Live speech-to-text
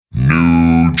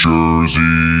Jersey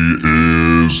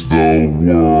is the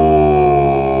world.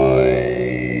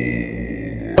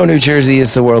 Oh, New Jersey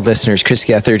is the world, listeners. Chris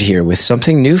Gethard here with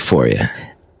something new for you.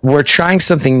 We're trying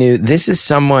something new. This is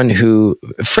someone who,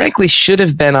 frankly, should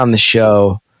have been on the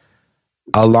show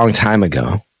a long time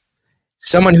ago.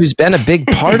 Someone who's been a big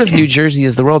part of New Jersey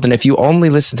is the world. And if you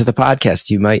only listen to the podcast,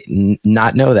 you might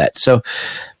not know that. So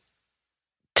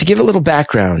to give a little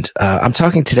background, I'm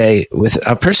talking today with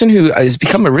a person who has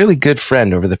become a really good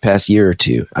friend over the past year or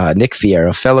two, Nick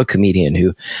Fierro, fellow comedian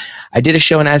who I did a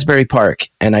show in Asbury Park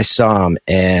and I saw him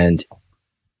and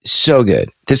so good.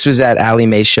 This was at Allie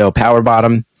Mae's show, Power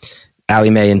Bottom. Allie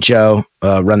Mae and Joe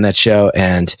run that show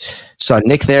and saw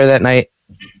Nick there that night,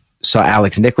 saw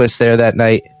Alex Nicholas there that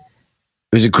night.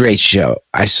 It was a great show.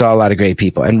 I saw a lot of great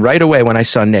people. And right away when I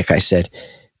saw Nick, I said,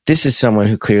 this is someone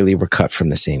who clearly were cut from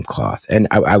the same cloth. And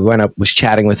I went up, was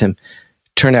chatting with him.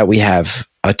 Turned out we have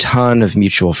a ton of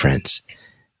mutual friends,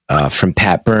 from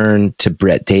Pat Byrne to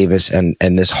Brett Davis and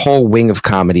this whole wing of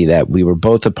comedy that we were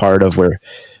both a part of where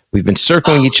we've been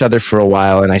circling each other for a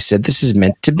while. And I said, this is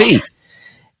meant to be.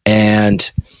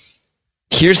 And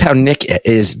here's how Nick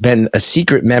has been a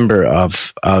secret member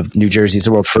of New Jersey's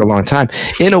the world for a long time,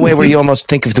 in a way where you almost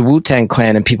think of the Wu-Tang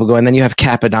Clan and people go, and then you have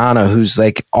Capadonna, who's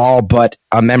like all but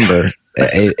a member,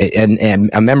 and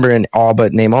a member in all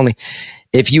but name only.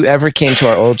 If you ever came to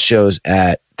our old shows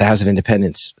at the House of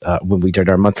Independence, when we did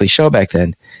our monthly show back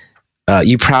then,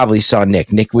 you probably saw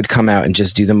Nick. Nick would come out and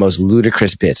just do the most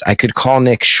ludicrous bits. I could call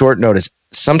Nick short notice,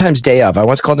 sometimes day of. I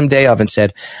once called him day of and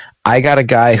said, I got a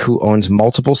guy who owns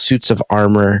multiple suits of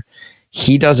armor.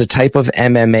 He does a type of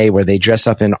MMA where they dress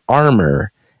up in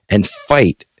armor and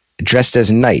fight dressed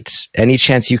as knights. Any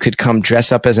chance you could come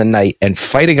dress up as a knight and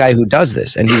fight a guy who does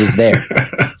this? And he was there.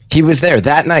 He was there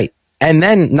that night. And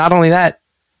then not only that,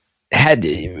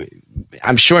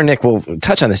 I'm sure Nick will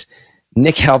touch on this.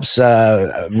 Nick helps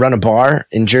run a bar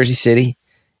in Jersey City.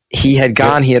 He had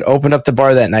opened up the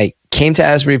bar that night, came to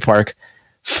Asbury Park,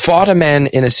 fought a man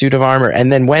in a suit of armor,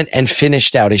 and then went and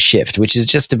finished out his shift, which is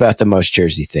just about the most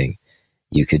Jersey thing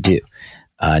you could do.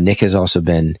 Nick has also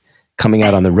been coming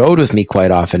out on the road with me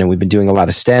quite often, and we've been doing a lot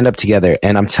of stand-up together.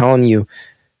 And I'm telling you,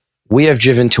 we have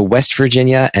driven to West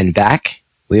Virginia and back.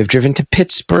 We have driven to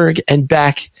Pittsburgh and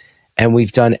back. And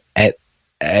we've done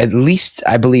at least,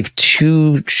 I believe,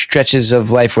 2 stretches of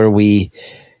life where we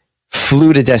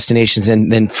flew to destinations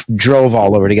and then drove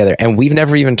all over together. And we've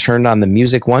never even turned on the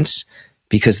music once,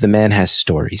 because the man has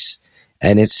stories.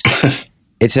 And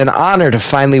it's an honor to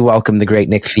finally welcome the great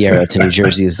Nick Fierro to New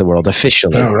Jersey is the world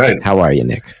officially. All right. How are you,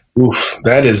 Nick? Oof,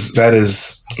 that is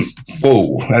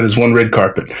one red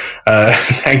carpet.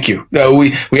 Thank you. No,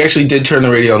 we actually did turn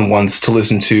the radio on once to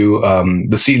listen to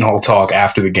the Seton Hall talk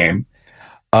after the game.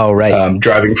 Oh, right.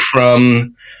 Driving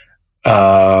from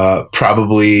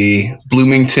probably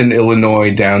Bloomington,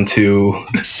 Illinois, down to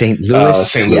St.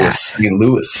 Louis. St.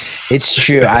 Louis. It's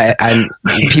true. I'm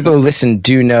people who listen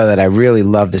do know that I really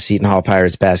love the Seton Hall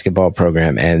Pirates basketball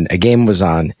program, and a game was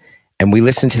on, and we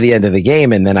listened to the end of the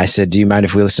game, and then I said, do you mind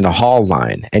if we listen to Hall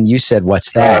Line? And you said,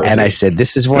 what's that? And I said,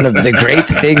 this is one of the great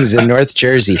things in North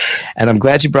Jersey, and I'm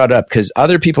glad you brought it up, because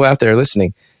other people out there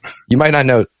listening, you might not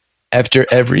know, after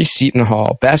every Seton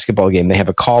Hall basketball game, they have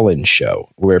a call-in show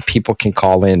where people can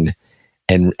call in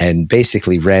and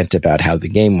basically rant about how the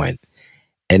game went.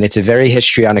 And it's a very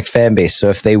histrionic fan base. So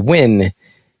if they win,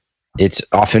 it's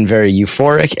often very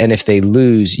euphoric. And if they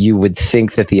lose, you would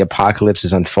think that the apocalypse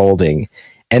is unfolding.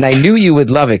 And I knew you would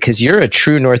love it because you're a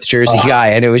true North Jersey guy.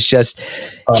 And it was just,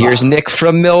 here's Nick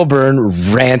from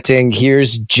Milburn ranting.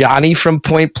 Here's Johnny from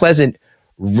Point Pleasant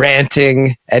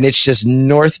ranting, and it's just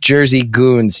North Jersey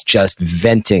goons just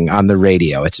venting on the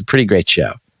radio. It's a pretty great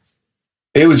show.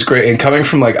 It was great. And coming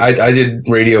from I did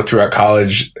radio throughout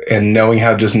college, and knowing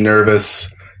how just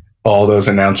nervous all those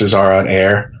announcers are on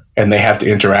air and they have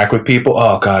to interact with people.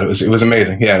 Oh God, it was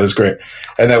amazing. Yeah, it was great.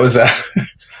 And that was,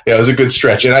 it was a good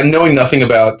stretch. And knowing nothing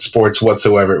about sports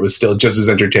whatsoever, it was still just as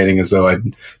entertaining as though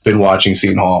I'd been watching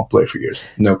Seton Hall play for years.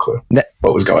 No clue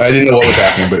what was going on. I didn't know what was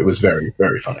happening, but it was very,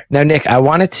 very funny. Now, Nick, I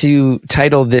wanted to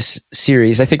title this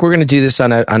series. I think we're going to do this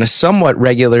on a somewhat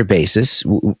regular basis.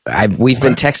 We've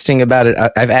been texting about it.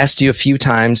 I've asked you a few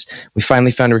times. We finally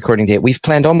found a recording date. We've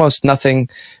planned almost nothing.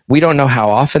 We don't know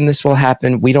how often this will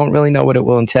happen. We don't really know what it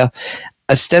will entail.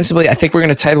 Ostensibly, I think we're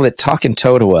going to title it Talkin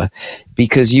Totowa,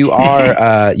 because you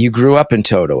are you grew up in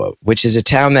Totowa, which is a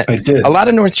town that a lot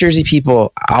of North Jersey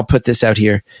people, I'll put this out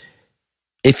here,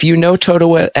 if you know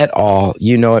Totowa at all,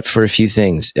 you know it for a few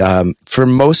things. For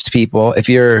most people, if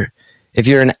you're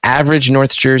an average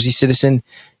North Jersey citizen,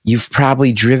 you've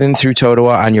probably driven through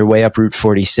Totowa on your way up Route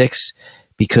 46,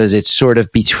 because it's sort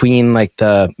of between like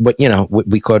what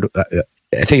we call,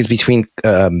 I think it's between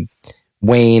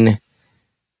Wayne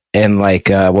and like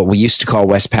what we used to call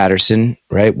West Patterson,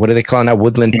 right? What do they call it now?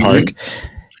 Woodland Park.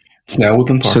 It's now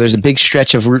Woodland Park. So there's a big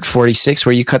stretch of Route 46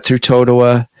 where you cut through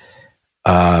Totowa.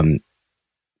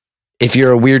 If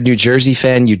you're a Weird New Jersey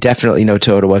fan, you definitely know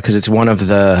Totowa because it's one of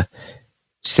the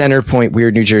center point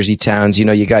Weird New Jersey towns. You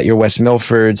know, you got your West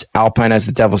Milfords, Alpine has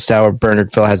the Devil's Tower,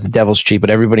 Bernardville has the Devil's Tree, but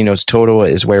everybody knows Totowa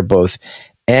is where both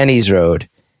Annie's Road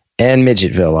and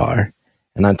Midgetville are.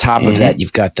 And on top of that,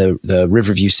 you've got the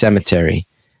Riverview Cemetery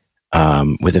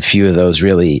with a few of those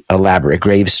really elaborate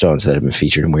gravestones that have been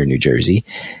featured in Weird New Jersey.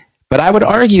 But I would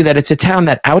argue that it's a town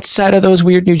that outside of those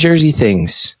Weird New Jersey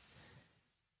things,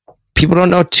 people don't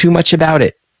know too much about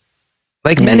it.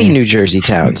 Like many New Jersey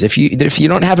towns, if you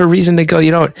don't have a reason to go,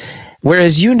 you don't.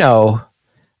 Whereas you know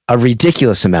a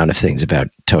ridiculous amount of things about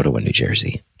Totowa, New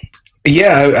Jersey.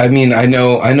 Yeah, I mean, I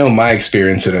know my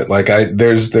experience in it. Like,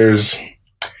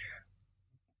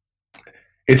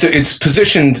 it's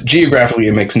positioned geographically.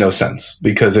 It makes no sense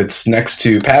because it's next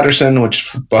to Paterson,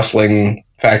 which bustling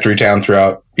factory town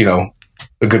throughout, you know,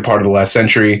 a good part of the last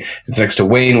century. It's next to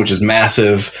Wayne, which is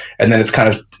massive. And then it's kind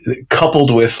of coupled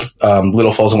with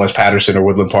Little Falls and West Patterson or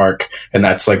Woodland Park. And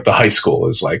that's like the high school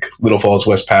is like Little Falls,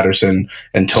 West Patterson,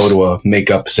 and Totowa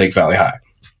make up Passaic Valley High.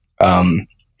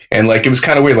 And like, it was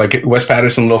kind of weird. Like West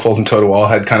Patterson, Little Falls, and Totowa all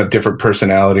had kind of different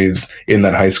personalities in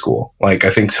that high school. Like,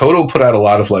 I think Totowa put out a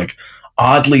lot of like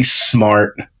oddly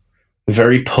smart,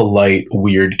 very polite,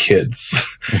 weird kids.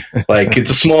 Like, it's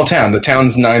a small town. The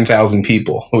town's 9,000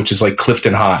 people, which is like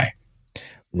Clifton High.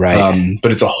 Right.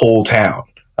 But it's a whole town.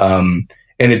 And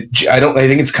I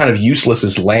think it's kind of useless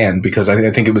as land because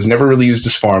I think it was never really used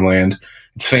as farmland.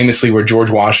 It's famously where George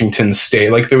Washington stayed.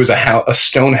 Like, there was a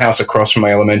stone house across from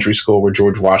my elementary school where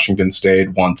George Washington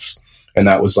stayed once. And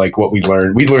that was like what we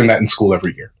learned. We learned that in school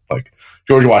every year. Like,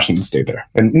 George Washington stayed there.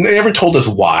 And they never told us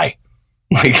why.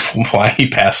 Like, why he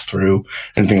passed through,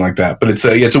 anything like that. But it's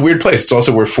a weird place. It's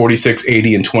also where 46,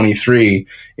 80, and 23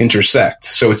 intersect.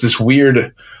 So it's this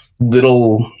weird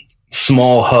little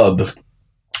small hub,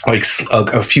 like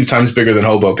a few times bigger than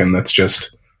Hoboken, that's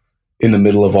just in the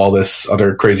middle of all this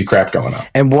other crazy crap going on.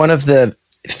 And one of the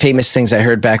famous things I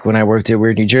heard back when I worked at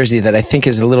Weird New Jersey that I think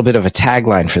is a little bit of a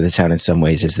tagline for the town in some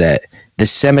ways is that the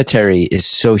cemetery is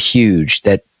so huge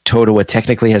that Totowa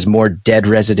technically has more dead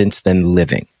residents than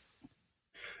living.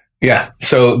 Yeah.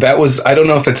 So that was, I don't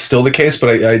know if that's still the case,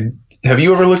 but I have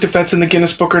you ever looked if that's in the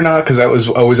Guinness book or not? Because that was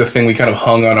always a thing we kind of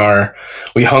hung that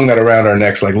around our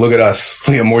necks. Like, look at us.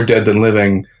 We have more dead than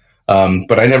living.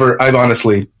 But I've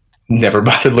honestly never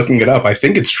bothered looking it up. I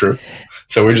think it's true.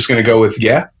 So we're just going to go with,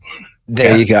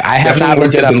 There you go. I have not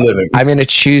looked it up. I'm going to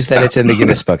choose that it's in the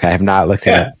Guinness book. I have not looked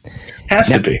it up. Has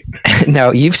to be.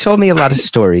 Now, you've told me a lot of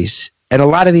stories, and a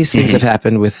lot of these things have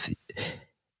happened with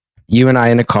you and I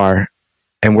in a car,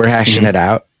 and we're hashing it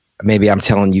out. Maybe I'm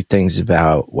telling you things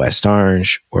about West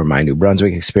Orange or my New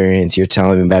Brunswick experience. You're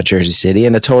telling me about Jersey City,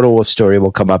 and the Totowa story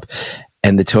will come up,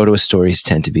 and the Totowa stories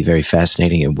tend to be very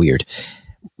fascinating and weird.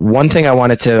 One thing I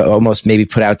wanted to almost maybe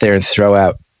put out there and throw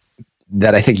out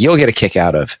that I think you'll get a kick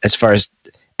out of as far as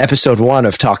episode 1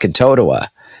 of Talkin Totowa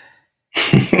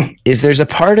is there's a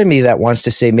part of me that wants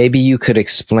to say maybe you could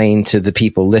explain to the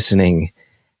people listening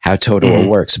how Totowa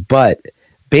works. But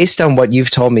based on what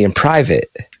you've told me in private,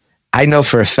 I know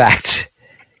for a fact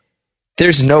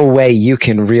there's no way you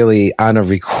can really, on a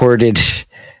recorded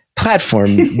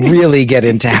platform, really get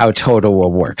into how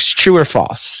Totowa works. True or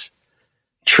false?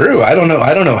 True. I don't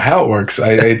know how it works.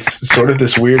 It's sort of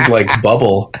this weird like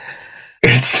bubble.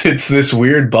 It's this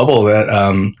weird bubble that,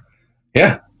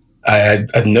 I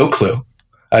have no clue.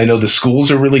 I know the schools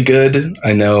are really good.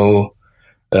 I know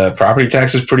property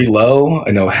tax is pretty low.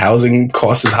 I know housing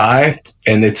cost is high,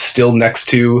 and it's still next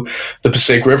to the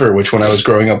Passaic River, which when I was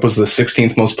growing up was the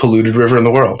 16th most polluted river in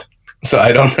the world. So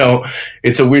I don't know.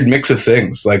 It's a weird mix of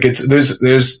things. Like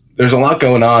there's a lot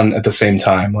going on at the same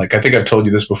time. Like, I think I've told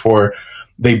you this before.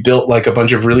 They built like a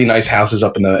bunch of really nice houses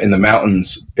up in the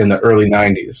mountains in the early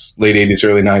 90s, late 80s,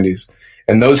 early 90s.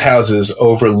 And those houses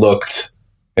overlooked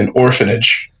an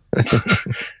orphanage.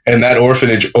 And that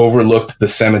orphanage overlooked the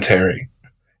cemetery.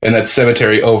 And that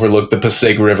cemetery overlooked the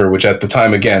Passaic River, which at the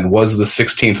time, again, was the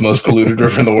 16th most polluted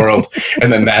river in the world.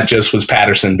 And then that just was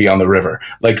Patterson beyond the river.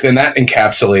 Like, and that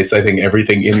encapsulates, I think,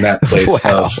 everything in that place.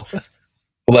 Wow.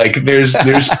 Like, there's,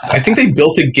 I think they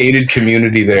built a gated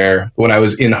community there when I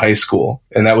was in high school.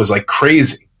 And that was like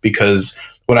crazy because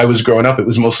when I was growing up, it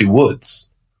was mostly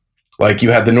woods. Like,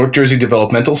 you had the North Jersey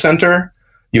Developmental Center,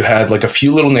 you had like a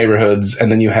few little neighborhoods, and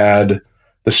then you had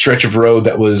the stretch of road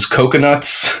that was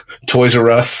Coconuts, Toys R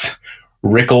Us,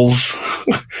 Rickles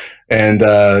and,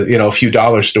 a few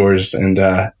dollar stores. And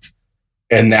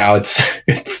now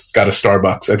it's got a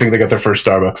Starbucks. I think they got their first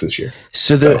Starbucks this year.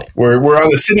 So we're on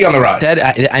the city on the rise.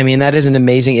 That is an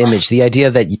amazing image. The idea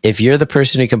that if you're the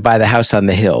person who can buy the house on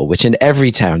the hill, which in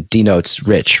every town denotes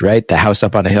rich, right? The house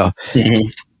up on a hill. Mm-hmm.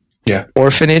 Yeah.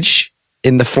 Orphanage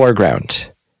in the foreground.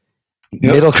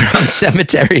 Yep. Middle ground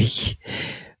cemetery.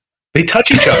 They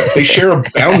touch each other. They share a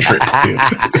boundary.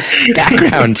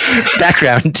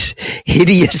 Background.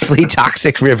 Hideously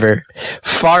toxic river.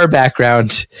 Far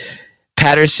background.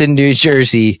 Patterson, New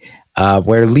Jersey,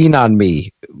 where Lean on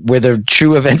Me, where the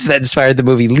true events that inspired the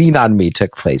movie Lean on Me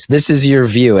took place. This is your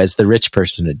view as the rich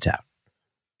person in town.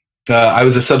 I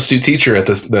was a substitute teacher at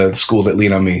the school that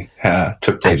Lean on Me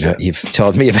took place at. You've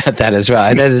told me about that as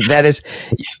well.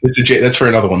 That's for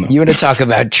another one, though. You want to talk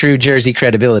about true Jersey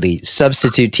credibility?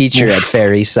 Substitute teacher at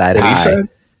Fair East Side High.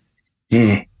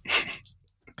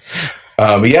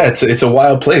 But yeah, it's a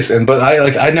wild place, I don't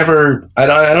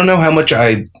know how much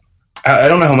I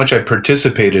don't know how much I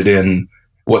participated in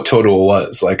what Totowa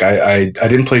was. Like I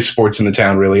didn't play sports in the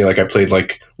town really. Like I played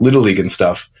like Little League and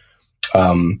stuff.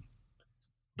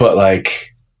 But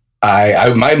like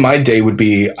my day would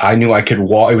be, I knew I could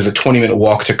walk. It was a 20-minute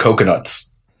walk to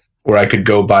Coconuts where I could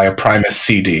go buy a Primus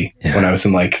CD when I was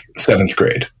in like 7th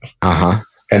grade. Uh-huh.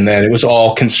 And then it was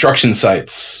all construction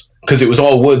sites because it was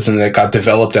all woods and it got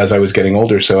developed as I was getting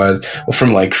older. So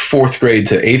from like 4th grade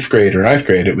to 8th grade or 9th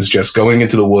grade, it was just going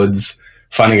into the woods,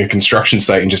 finding a construction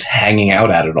site and just hanging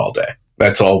out at it all day.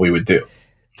 That's all we would do.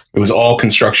 It was all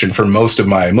construction for most of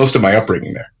my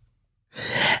upbringing there.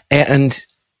 And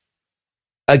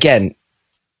again,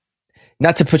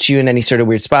 not to put you in any sort of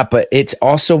weird spot, but it's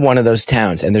also one of those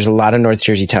towns, and there's a lot of North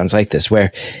Jersey towns like this,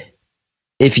 where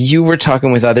if you were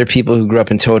talking with other people who grew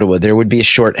up in Totowa, there would be a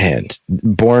shorthand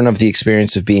born of the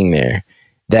experience of being there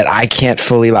that I can't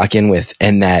fully lock in with,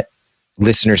 and that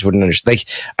listeners wouldn't understand. Like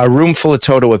a room full of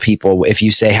Totowa people, if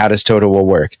you say, how does Totowa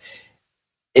work?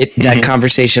 That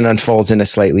conversation unfolds in a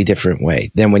slightly different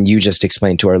way than when you just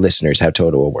explain to our listeners how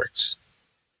Totowa works.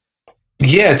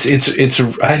 Yeah,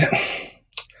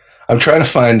 I'm trying to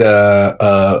find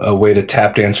a way to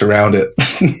tap dance around it,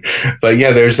 but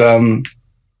yeah, there's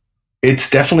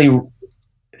it's definitely,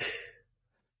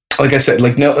 like I said,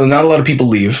 like not a lot of people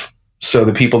leave, so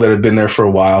the people that have been there for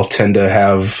a while tend to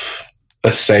have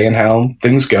a say in how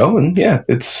things go, and yeah,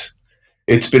 it's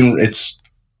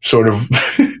sort of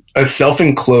a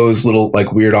self-enclosed little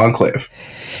like weird enclave,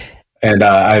 and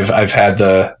I've had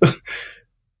the.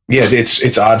 Yeah,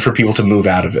 it's odd for people to move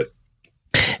out of it.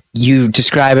 You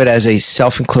describe it as a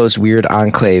self-enclosed weird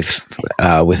enclave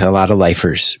with a lot of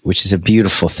lifers, which is a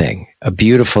beautiful thing, a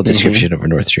beautiful description of a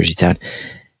North Jersey town.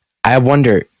 I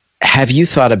wonder, have you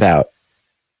thought about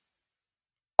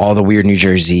all the weird New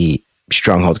Jersey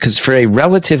strongholds? Because for a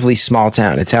relatively small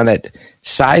town, a town that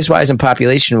size-wise and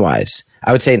population-wise,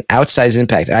 I would say an outsized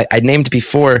impact. I named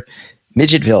before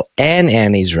Midgetville and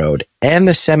Annie's Road and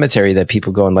the cemetery that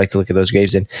people go and like to look at those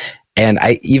graves in. And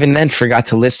I even then forgot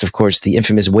to list, of course, the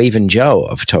infamous Wavin' Joe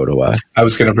of Totowa. I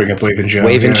was going to bring up Wavin' Joe.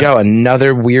 Wavin' Joe,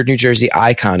 another weird New Jersey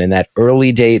icon in that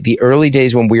the early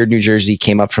days when Weird New Jersey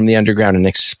came up from the underground and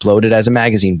exploded as a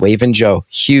magazine. Wavin' Joe,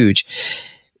 huge.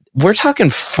 We're talking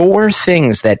 4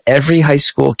 things that every high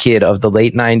school kid of the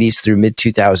late 90s through mid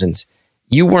 2000s,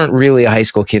 you weren't really a high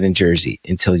school kid in Jersey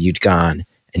until you'd gone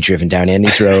and driven down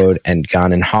Annie's Road and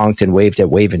gone and honked and waved at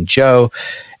Wavin' Joe.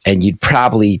 And you'd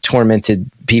probably tormented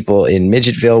people in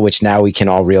Midgetville, which now we can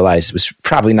all realize was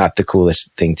probably not the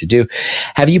coolest thing to do.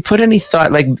 Have you put any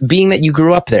thought, like being that you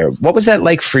grew up there, what was that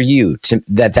like for you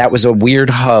that was a weird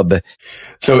hub?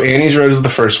 So Annie's Road is the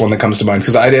first one that comes to mind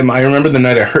because I remember the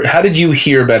night I heard. How did you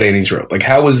hear about Annie's Road? Like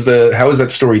how was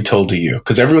that story told to you?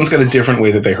 Because everyone's got a different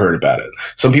way that they heard about it.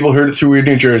 Some people heard it through Weird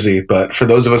New Jersey, but for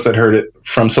those of us that heard it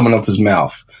from someone else's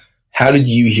mouth, how did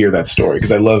you hear that story?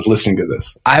 Because I love listening to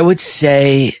this. I would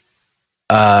say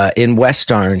in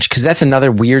West Orange, because that's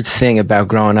another weird thing about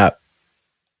growing up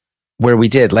where we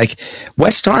did. Like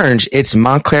West Orange, it's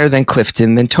Montclair, then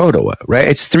Clifton, then Totowa, right?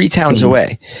 It's 3 towns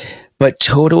away. But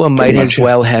Totowa might as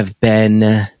well have been,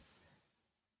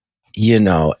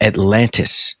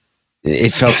 Atlantis.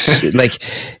 It felt like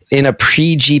in a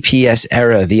pre-GPS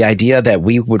era, the idea that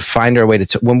we would find our way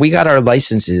to when we got our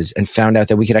licenses and found out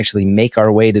that we could actually make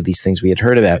our way to these things we had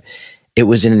heard about, it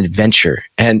was an adventure.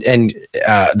 And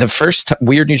the first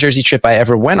Weird New Jersey trip I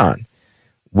ever went on,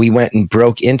 we went and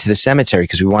broke into the cemetery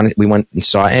because we went and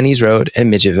saw Annie's Road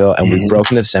and Midgetville, and we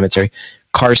broke into the cemetery.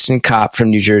 Carson Kopp from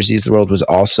New Jersey's The World was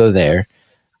also there.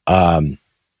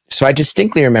 So I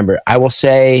distinctly remember, I will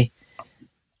say,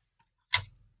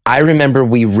 I remember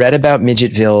we read about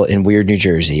Midgetville in Weird New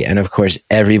Jersey, and of course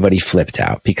everybody flipped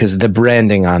out because the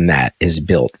branding on that is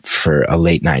built for a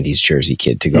late 90s Jersey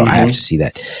kid to go, I have to see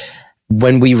that.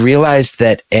 When we realized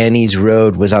that Annie's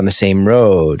Road was on the same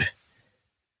road,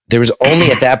 there was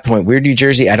only at that point, Weird New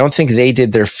Jersey, I don't think they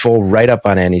did their full write-up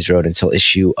on Annie's Road until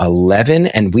issue 11,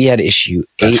 and we had issue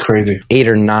 8. That's crazy. 8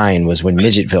 or 9 was when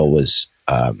Midgetville was...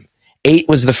 8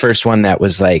 was the first one that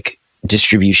was like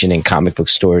distribution in comic book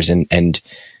stores and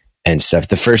stuff.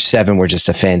 The first 7 were just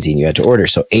a fanzine you had to order.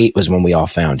 So 8 was when we all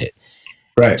found it.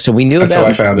 Right. So we knew That's about,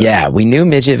 how I found it. Yeah, we knew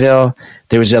Midgetville.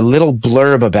 There was a little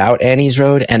blurb about Annie's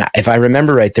Road. And if I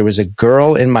remember right, there was a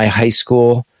girl in my high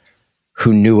school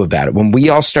who knew about it. When we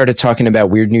all started talking about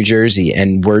Weird New Jersey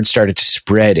and word started to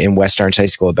spread in West Orange High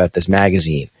School about this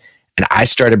magazine, and I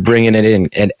started bringing it in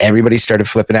and everybody started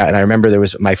flipping out. And I remember there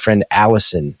was my friend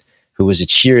Allison, who was a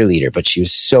cheerleader, but she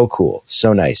was so cool,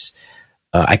 so nice.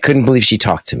 I couldn't believe she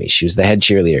talked to me. She was the head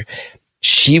cheerleader.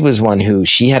 She was one who,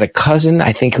 she had a cousin,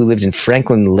 I think, who lived in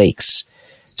Franklin Lakes.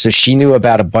 So she knew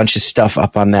about a bunch of stuff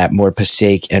up on that more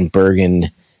Passaic and Bergen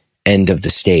end of the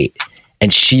state.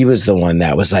 And she was the one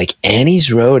that was like,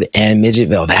 Annie's Road and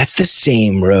Midgetville, that's the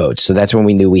same road. So that's when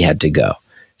we knew we had to go.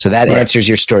 So that answers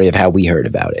your story of how we heard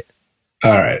about it.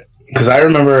 All right. Because I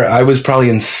remember I was probably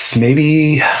in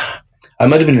I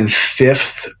might have been in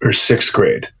 5th or 6th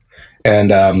grade.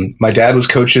 And my dad was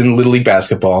coaching Little League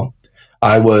basketball.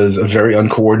 I was a very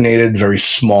uncoordinated, very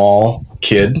small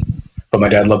kid. But my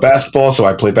dad loved basketball, so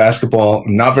I played basketball.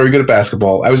 I'm not very good at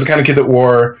basketball. I was the kind of kid that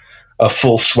wore a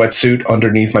full sweatsuit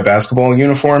underneath my basketball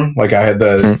uniform. Like I had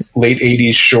the late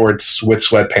 80s shorts with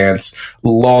sweatpants,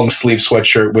 long sleeve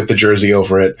sweatshirt with the jersey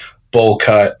over it, bowl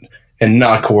cut, and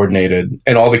not coordinated.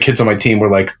 And all the kids on my team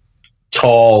were like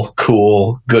tall,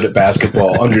 cool, good at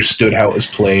basketball, understood how it was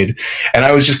played. And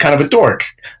I was just kind of a dork.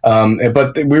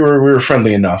 But we were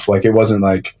friendly enough. Like it wasn't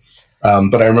like,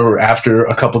 but I remember after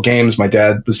a couple games, my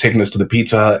dad was taking us to the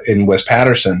Pizza Hut in West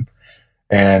Patterson.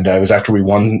 And it was after we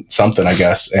won something, I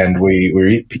guess. And we were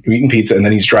eating pizza, and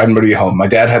then he's driving me home. My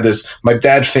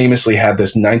dad famously had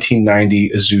this 1990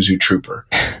 Isuzu Trooper.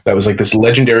 That was like this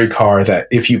legendary car that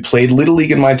if you played Little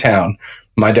League in my town,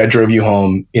 my dad drove you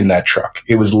home in that truck.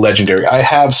 It was legendary. I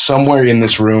have somewhere in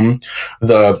this room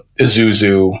the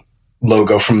Isuzu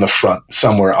logo from the front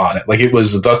somewhere on it. Like it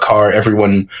was the car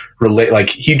everyone like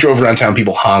he drove around town,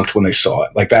 people honked when they saw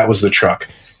it. Like that was the truck.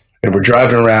 And we're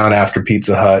driving around after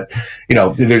Pizza Hut. You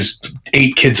know, there's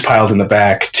 8 kids piled in the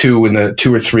back, 2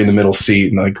 or 3 in the middle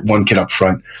seat, and like 1 kid up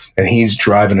front. And he's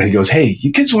driving, and he goes, "Hey,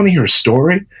 you kids want to hear a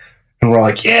story?" And we're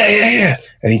like, "Yeah."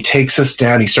 And he takes us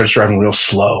down. He starts driving real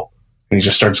slow, and he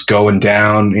just starts going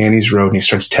down Annie's Road, and he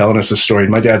starts telling us a story.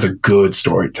 And my dad's a good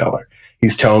storyteller.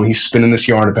 He's spinning this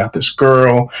yarn about this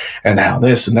girl and how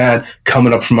this and that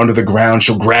coming up from under the ground.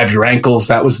 She'll grab your ankles.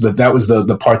 That was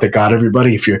the part that got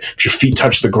everybody. If your feet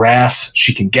touch the grass,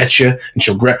 she can get you and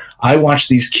she'll grab. I watched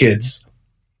these kids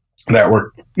that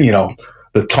were, you know,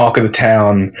 the talk of the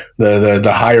town,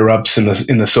 the higher ups in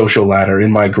the social ladder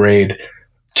in my grade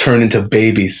turn into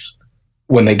babies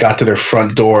when they got to their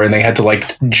front door and they had to like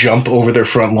jump over their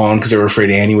front lawn because they were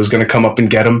afraid Annie was going to come up and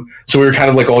get them. So we were kind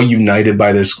of like all united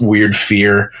by this weird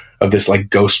fear of this like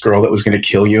ghost girl that was going to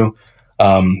kill you.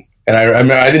 And I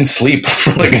mean, I didn't sleep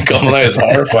for like a couple nights.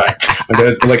 Horrifying.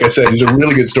 Like I said, he's a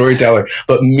really good storyteller.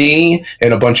 But me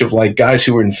and a bunch of like guys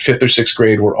who were in 5th or 6th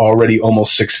grade were already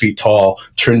almost 6 feet tall,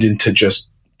 turned into just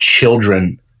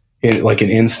children in like an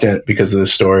instant because of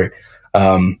this story.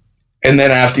 And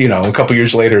then after, you know, a couple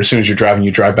years later, as soon as you're driving,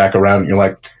 you drive back around and you're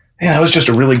like, yeah, that was just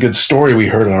a really good story we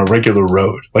heard on a regular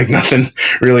road. Like nothing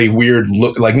really weird,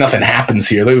 like nothing happens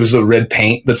here. There was the red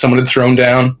paint that someone had thrown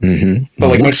down. But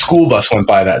like my school bus went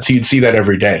by that. So you'd see that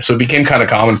every day. So it became kind of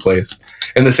commonplace.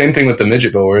 And the same thing with the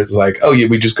Midgetville where it's like, oh yeah,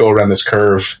 we just go around this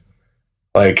curve.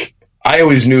 Like I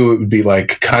always knew it would be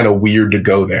like kind of weird to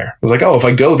go there. It was like, oh, if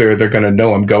I go there, they're going to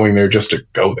know I'm going there just to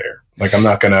go there. Like I'm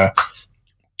not going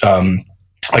to,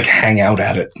 like hang out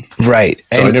at it. Right.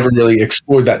 So I never really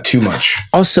explored that too much.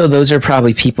 Also, those are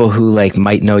probably people who like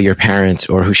might know your parents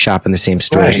or who shop in the same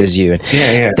stores as you. And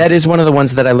yeah. That is one of the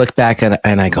ones that I look back at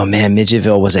and I go, man,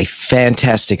 Midgetville was a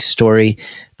fantastic story.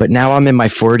 But now I'm in my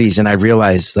 40s and I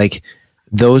realize like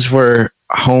those were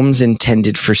homes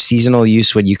intended for seasonal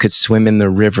use when you could swim in the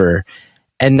river.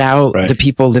 And now the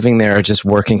people living there are just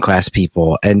working class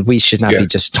people, and we should not be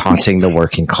just taunting the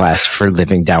working class for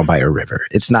living down by a river.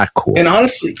 It's not cool. And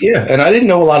honestly, and I didn't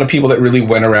know a lot of people that really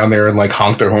went around there and like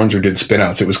honked their horns or did spin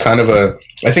outs. It was kind of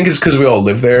I think it's because we all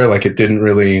lived there. Like it didn't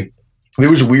really,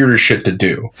 there was weirder shit to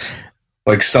do.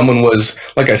 Like someone was,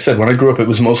 like I said, when I grew up, it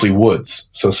was mostly woods.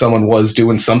 So someone was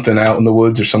doing something out in the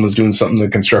woods, or someone's doing something in the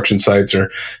construction sites,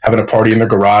 or having a party in their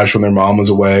garage when their mom was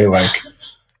away. Like,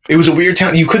 it was a weird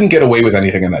town. You couldn't get away with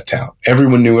anything in that town.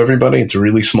 Everyone knew everybody. It's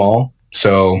really small.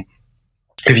 So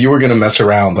if you were going to mess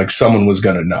around, like, someone was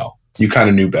going to know. You kind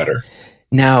of knew better.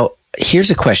 Now,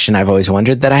 here's a question I've always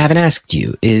wondered that I haven't asked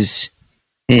you is,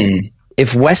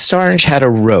 if West Orange had a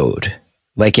road,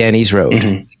 like Annie's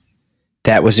Road,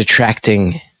 that was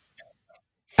attracting,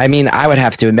 I mean, I would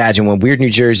have to imagine when Weird New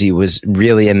Jersey was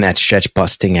really in that stretch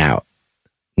busting out,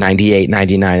 98,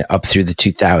 99, up through the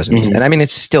 2000s. And I mean,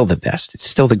 it's still the best. It's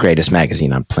still the greatest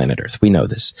magazine on planet Earth. We know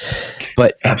this.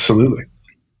 But absolutely,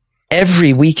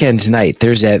 every weekend night,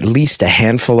 there's at least a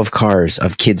handful of cars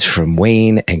of kids from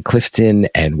Wayne and Clifton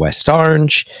and West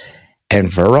Orange and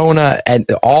Verona and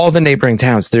all the neighboring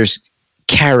towns. There's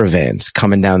caravans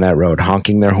coming down that road,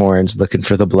 honking their horns, looking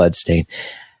for the bloodstain.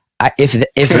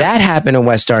 If that happened in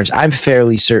West Orange, I'm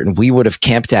fairly certain we would have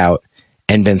camped out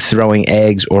and been throwing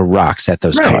eggs or rocks at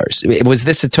those cars. Was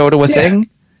this a Totowa thing?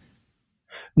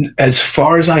 As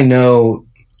far as I know,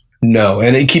 no.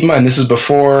 And keep in mind, this is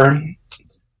before,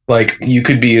 like, you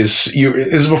could be this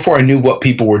is before I knew what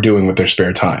people were doing with their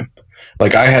spare time.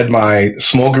 Like, I had my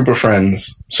small group of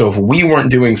friends, so if we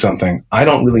weren't doing something, I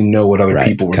don't really know what other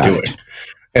people were doing.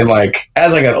 And, like,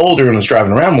 as I got older and was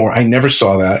driving around more, I never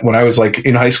saw that. When I was, like,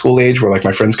 in high school age where, like,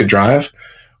 my friends could drive,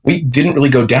 we didn't really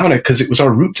go down it because it was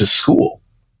our route to school.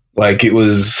 Like, it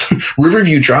was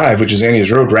Riverview Drive, which is Annie's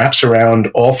Road, wraps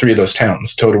around all three of those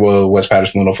towns, Totowa, West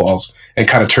Patterson, Little Falls, and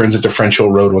kind of turns into French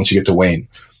Hill Road once you get to Wayne.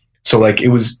 So, like, it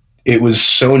was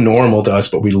so normal to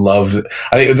us, but we loved it.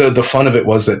 I think the fun of it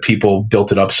was that people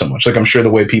built it up so much. Like, I'm sure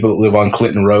the way people that live on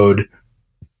Clinton Road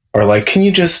are like, can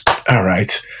you just, all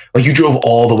right. Like, you drove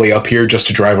all the way up here just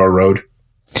to drive our road.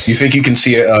 You think you can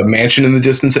see a mansion in the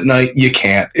distance at night? You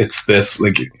can't. It's this,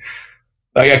 like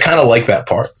I kind of like that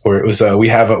part where it was, we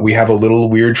have a little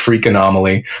weird freak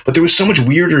anomaly, but there was so much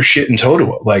weirder shit in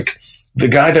Totowa. Like, the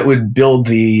guy that would build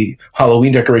the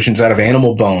Halloween decorations out of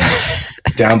animal bones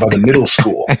down by the middle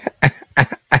school.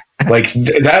 Like,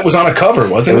 that was on a cover,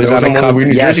 wasn't it? It was on a cover.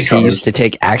 Yes, he used to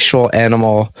take actual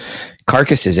animal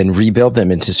carcasses and rebuild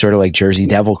them into sort of like Jersey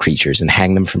Devil creatures and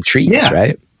hang them from trees,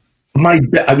 right?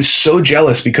 I was so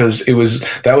jealous because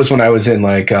that was when I was in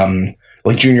like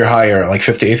junior high or like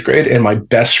 5th to 8th grade, and my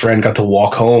best friend got to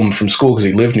walk home from school because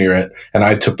he lived near it, and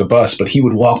I took the bus, but he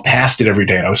would walk past it every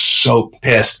day, and I was so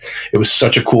pissed. It was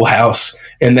such a cool house.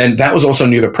 And then that was also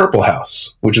near the Purple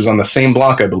House, which is on the same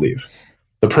block, I believe.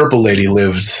 The Purple lady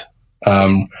lived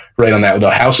right on that. The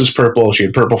house was purple. She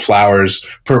had purple flowers,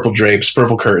 purple drapes,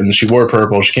 purple curtains. She wore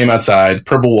purple. She came outside,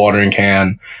 purple watering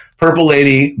can. Purple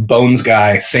lady, bones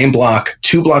guy, same block,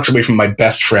 2 blocks away from my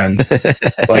best friend.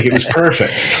 Like, it was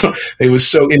perfect.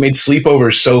 It made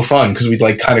sleepovers so fun because we'd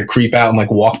like kind of creep out and like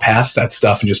walk past that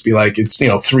stuff and just be like, it's, 3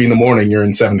 a.m, you're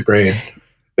in 7th grade.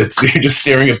 You're just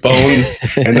staring at bones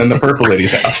and then the Purple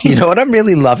lady's house. You know what I'm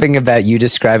really loving about you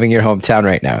describing your hometown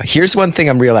right now? Here's one thing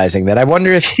I'm realizing that I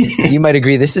wonder if you might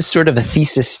agree. This is sort of a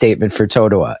thesis statement for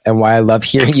Totowa and why I love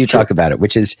hearing you talk about it,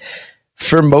 which is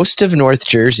for most of North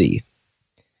Jersey,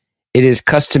 it is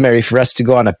customary for us to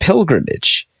go on a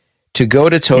pilgrimage to go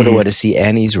to Totowa to see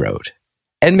Annie's Road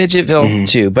and Midgetville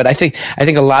too. But I think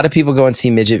a lot of people go and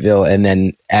see Midgetville, and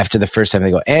then after the first time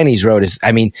they go, Annie's Road is,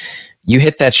 I mean, you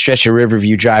hit that stretch of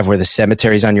Riverview Drive where the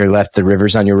cemetery's on your left, the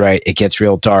river's on your right. It gets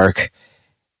real dark.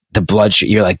 The blood,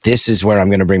 you're like, this is where I'm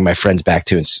going to bring my friends back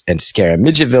to and scare them.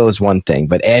 Midgetville is one thing,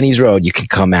 but Annie's Road, you can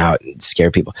come out and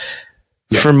scare people.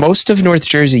 Yeah. For most of North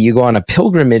Jersey, you go on a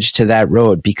pilgrimage to that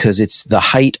road because it's the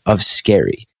height of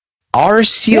scary. Our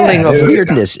ceiling of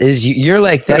weirdness is you're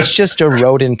like, that's just a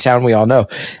road in town we all know.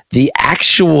 The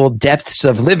actual depths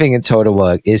of living in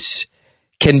Totowa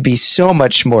can be so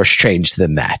much more strange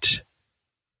than that.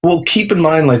 Well, keep in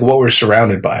mind, like, what we're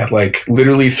surrounded by. Like,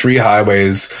 literally 3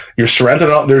 highways. You're surrounded.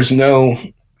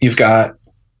 You've got,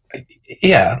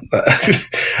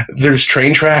 there's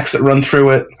train tracks that run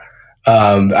through it.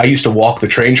 I used to walk the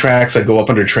train tracks. I'd go up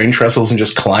under train trestles and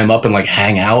just climb up and like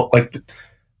hang out. Like,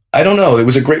 I don't know. It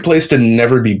was a great place to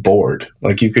never be bored.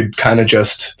 Like, you could kind of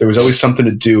there was always something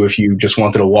to do if you just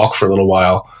wanted to walk for a little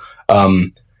while.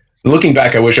 Looking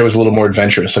back, I wish I was a little more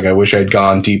adventurous. Like, I wish I'd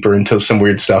gone deeper into some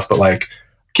weird stuff, but like,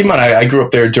 keep in mind, I grew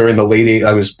up there during the late 80s.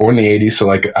 I was born in the 80s. So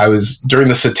like, I was during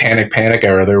the Satanic Panic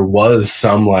era. There was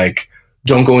some like,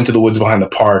 don't go into the woods behind the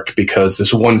park because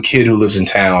this one kid who lives in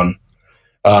town,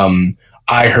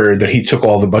 I heard that he took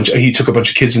a bunch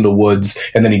of kids in the woods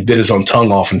and then he bit his own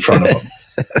tongue off in front of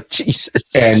them.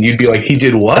 Jesus. And you'd be like, he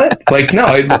did what? Like, no,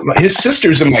 his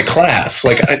sister's in my class.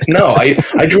 Like,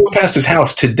 I drove past his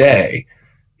house today.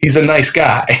 He's a nice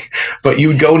guy. But you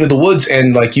would go into the woods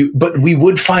and but we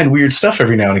would find weird stuff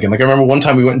every now and again. Like, I remember one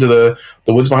time we went into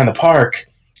the woods behind the park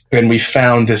and we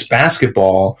found this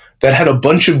basketball that had a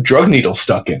bunch of drug needles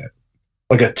stuck in it.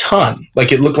 Like a ton.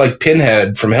 Like, it looked like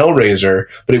Pinhead from Hellraiser,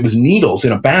 but it was needles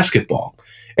in a basketball.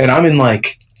 And I'm in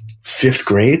like 5th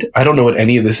grade. I don't know what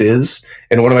any of this is.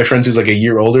 And one of my friends who's like a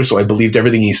year older, so I believed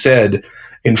everything he said,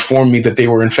 informed me that they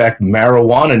were in fact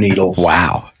marijuana needles.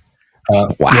 Wow. Wow.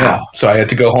 Yeah. So I had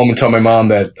to go home and tell my mom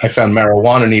that I found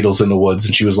marijuana needles in the woods.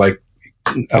 And she was like,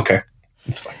 okay,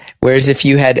 it's fine. Whereas if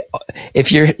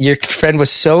your friend was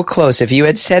so close, if you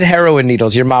had said heroin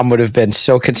needles, your mom would have been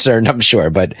so concerned, I'm sure.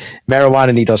 But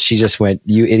marijuana needles, she just went,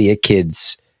 you idiot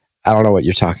kids. I don't know what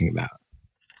you're talking about.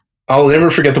 I'll never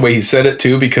forget the way he said it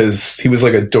too, because he was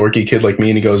like a dorky kid like me,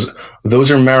 and he goes,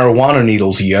 "Those are marijuana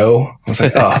needles, yo." I was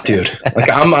like, "Oh, dude, like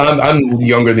I'm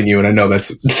younger than you, and I know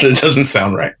that doesn't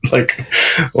sound right. Like,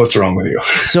 what's wrong with you?"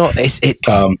 So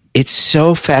it's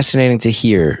so fascinating to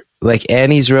hear. Like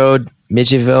Annie's Road,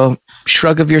 Midgetville,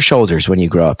 shrug of your shoulders when you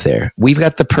grow up there. We've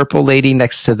got the purple lady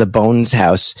next to the Bones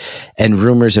house, and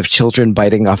rumors of children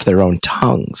biting off their own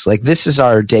tongues. Like, this is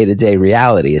our day-to-day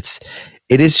reality.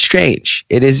 It is strange.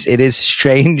 It is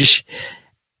strange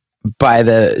by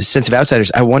the sense of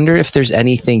outsiders. I wonder if there's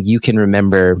anything you can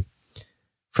remember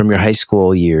from your high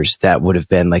school years that would have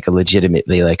been like a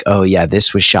legitimately like, oh yeah,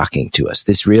 this was shocking to us.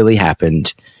 This really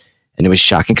happened. And it was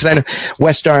shocking. Cause I know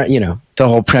West Orange, the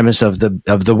whole premise of the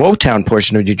Wotown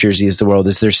portion of New Jersey is the world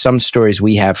is there's some stories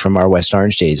we have from our West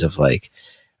Orange days of like,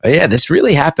 oh yeah, this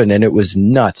really happened and it was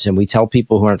nuts. And we tell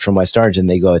people who aren't from West Orange and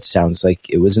they go, it sounds like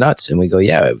it was nuts. And we go,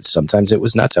 yeah, sometimes it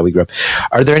was nuts how we grew up.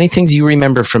 Are there any things you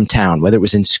remember from town, whether it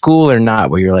was in school or not,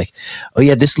 where you're like, oh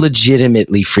yeah, this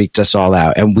legitimately freaked us all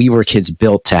out. And we were kids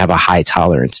built to have a high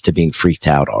tolerance to being freaked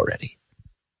out already.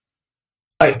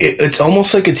 It's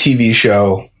almost like a TV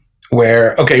show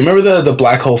where, okay, remember the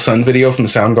Black Hole Sun video from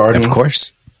Soundgarden? Of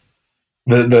course.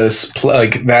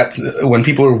 Like that, when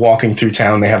people are walking through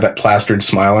town, they have that plastered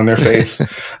smile on their face.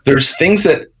 There's things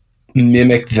that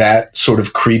mimic that sort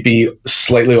of creepy,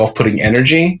 slightly off-putting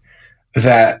energy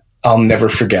that I'll never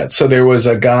forget. So there was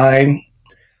a guy.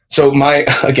 So my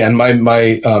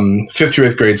 5th through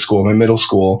 8th grade school, my middle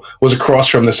school, was across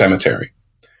from the cemetery.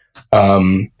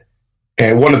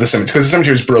 And one of the cemeteries, because the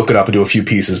cemetery was broken up into a few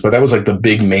pieces, but that was like the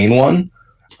big main one.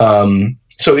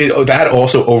 So that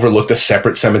also overlooked a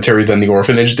separate cemetery than the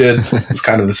orphanage did. It's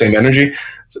kind of the same energy.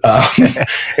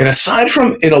 And aside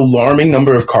from an alarming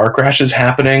number of car crashes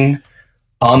happening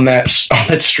on that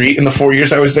street in the 4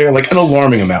 years I was there, like an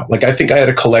alarming amount. Like I think I had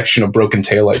a collection of broken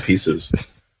taillight pieces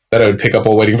that I would pick up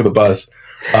while waiting for the bus.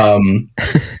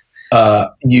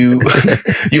 You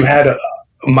had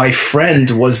my friend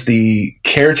was the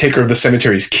caretaker of the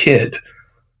cemetery's kid.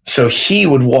 So he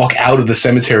would walk out of the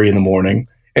cemetery in the morning.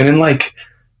 And in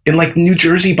New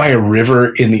Jersey by a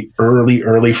river in the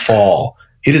early fall,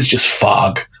 it is just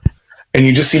fog. And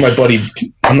you just see my buddy,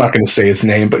 I'm not going to say his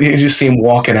name, but you just see him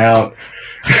walking out.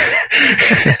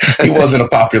 He wasn't a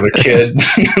popular kid.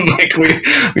 Like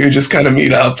we would just kind of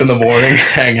meet up in the morning,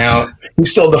 hang out. He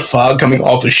still had the fog coming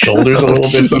off his shoulders a little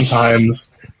bit sometimes.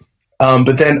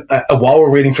 But then while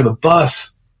we're waiting for the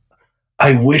bus,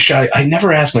 I wish I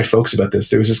never asked my folks about this.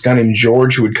 There was this guy named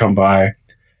George who would come by,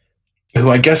 who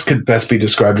I guess could best be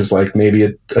described as like maybe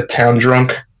a town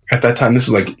drunk at that time. This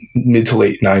is like mid to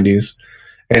late 90s.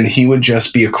 And he would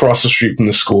just be across the street from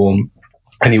the school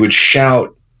and he would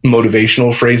shout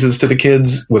motivational phrases to the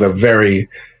kids with a very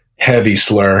heavy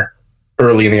slur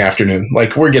early in the afternoon.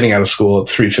 Like, we're getting out of school at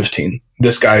 3:15.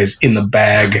 This guy is in the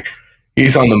bag.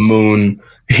 He's on the moon.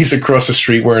 He's across the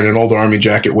street wearing an old army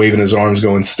jacket, waving his arms,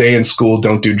 going, stay in school,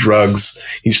 don't do drugs.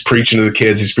 He's preaching to the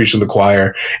kids. He's preaching to the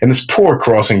choir. And this poor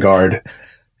crossing guard,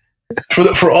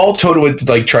 for all Totowa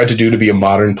like tried to do to be a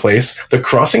modern place, the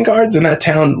crossing guards in that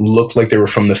town looked like they were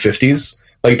from the 50s.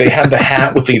 Like, they had the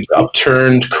hat with the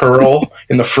upturned curl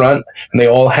in the front, and they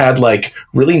all had like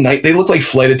really nice, they looked like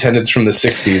flight attendants from the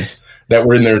 60s that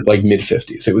were in their like mid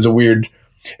 50s. It was a weird,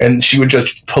 and she would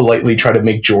just politely try to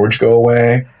make George go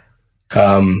away.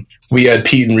 We had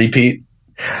Pete and Repeat,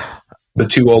 the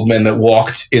two old men that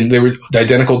walked in. They were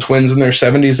identical twins in their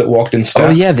 70s that walked in step.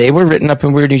 Oh yeah, they were written up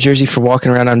in Weird New Jersey for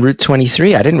walking around on Route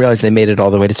 23. I didn't realize they made it all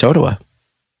the way to Totowa.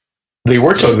 They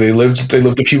were Totowa. They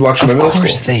lived a few blocks from my middle school. Of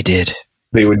course they did.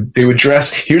 They would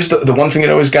dress. Here's the one thing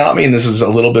that always got me, and this is a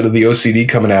little bit of the OCD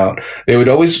coming out. They would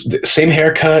always, same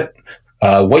haircut,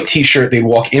 white t-shirt. They'd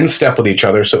walk in step with each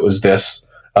other. So it was this.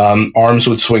 Arms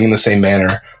would swing in the same manner.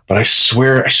 but I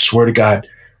swear to God,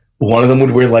 one of them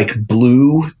would wear like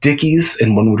blue Dickies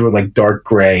and one would wear like dark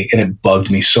gray, and it bugged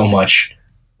me so much.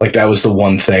 Like that was the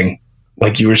one thing.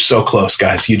 Like you were so close,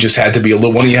 guys. You just had to be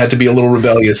one of you had to be a little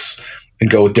rebellious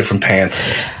and go with different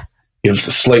pants. You have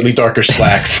slightly darker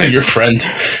slacks than your friend.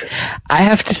 I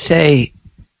have to say,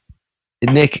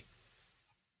 Nick,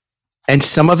 and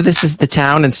some of this is the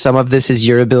town and some of this is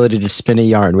your ability to spin a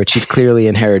yarn, which you've clearly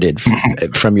inherited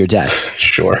from your dad.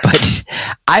 Sure. But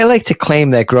I like to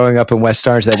claim that growing up in West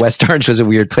Orange, that West Orange was a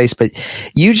weird place. But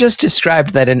you just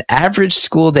described that an average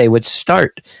school day would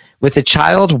start with a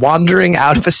child wandering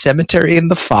out of a cemetery in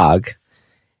the fog,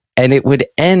 and it would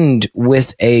end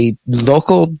with a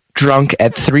local drunk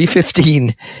at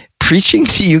 3:15 preaching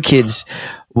to you kids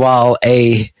while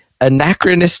a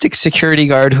anachronistic security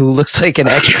guard who looks like an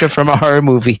extra from a horror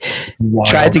movie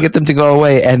tried to get them to go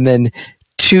away, and then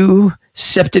two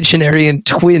septuagenarian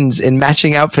twins in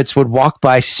matching outfits would walk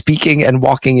by speaking and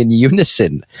walking in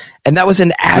unison. And that was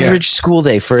an average school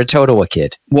day for a Totowa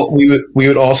kid. Well, we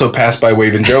would also pass by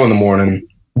Waving Joe in the morning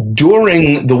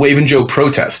during the Waving Joe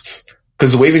protests,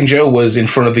 because the Waving Joe was in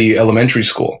front of the elementary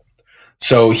school.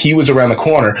 So he was around the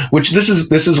corner, which this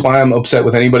is why I'm upset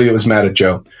with anybody that was mad at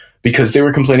Joe, because they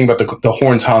were complaining about the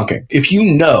horns honking. If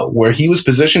you know where he was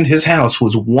positioned, his house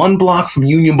was 1 block from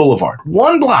Union Boulevard,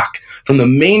 1 block from the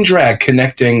main drag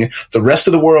connecting the rest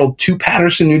of the world to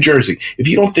Paterson, New Jersey. If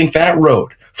you don't think that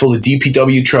road full of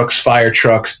DPW trucks, fire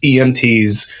trucks,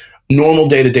 EMTs, normal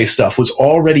day-to-day stuff was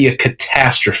already a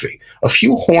catastrophe, a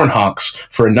few horn honks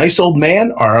for a nice old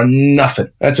man are nothing.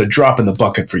 That's a drop in the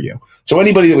bucket for you. So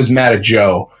anybody that was mad at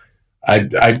Joe,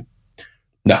 unacceptable.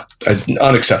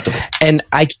 And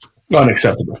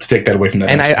unacceptable to take that away from that.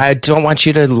 And I don't want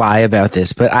you to lie about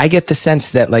this, but I get the sense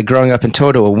that, like, growing up in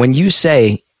Totowa, when you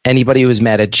say anybody who was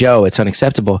mad at Joe, it's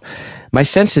unacceptable, my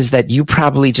sense is that you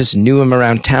probably just knew him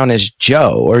around town as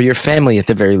Joe, or your family at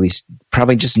the very least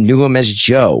probably just knew him as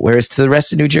Joe, whereas to the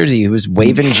rest of New Jersey, who was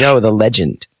Waving Joe, the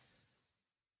legend.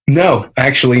 No,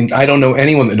 actually, I don't know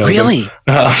anyone that knows really? Him.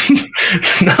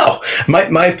 No.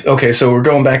 Okay, so we're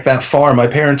going back that far. My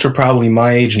parents are probably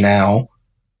my age now.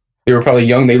 They were probably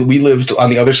young. We lived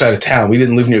on the other side of town. We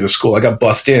didn't live near the school. I got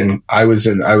bussed in. I was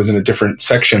in a different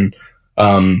section.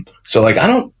 So like, I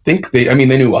don't think they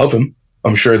knew of him.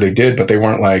 I'm sure they did, but they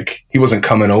weren't like, he wasn't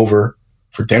coming over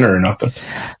for dinner or nothing.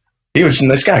 He was a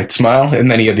nice guy. He'd smile. And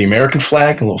then he had the American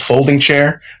flag, a little folding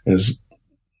chair, and his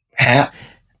hat.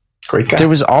 Great guy. There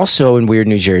was also in Weird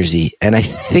New Jersey, and I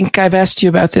think I've asked you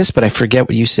about this, but I forget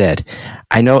what you said.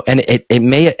 I know, and it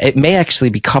may actually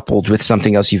be coupled with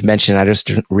something else you've mentioned. I just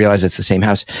realized it's the same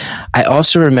house. I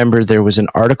also remember there was an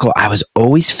article I was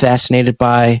always fascinated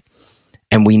by,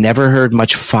 and we never heard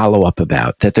much follow-up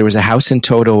about, that there was a house in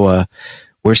Totowa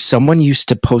where someone used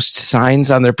to post signs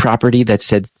on their property that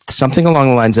said something along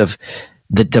the lines of,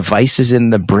 the device is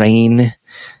in the brain,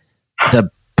 the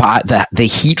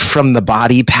heat from the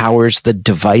body powers the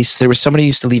device. There was somebody who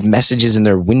used to leave messages in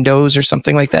their windows or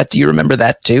something like that. Do you remember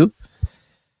that too?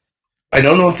 I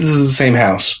don't know if this is the same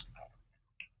house,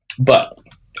 but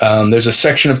there's a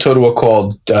section of Totowa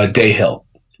called Day Hill,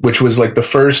 which was like the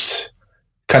first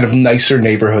kind of nicer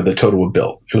neighborhood that Totowa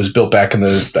built. It was built back in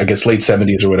the, I guess, late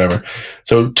 70s or whatever.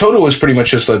 So Totowa was pretty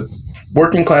much just a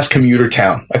working class commuter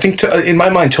town. I think in my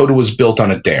mind, Totowa was built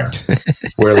on a dare,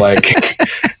 where like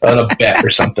on a bet or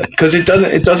something, because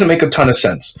it doesn't make a ton of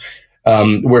sense.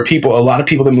 Where a lot of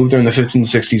people that moved there in the 50s and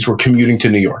 60s were commuting to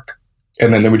New York,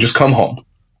 and then they would just come home.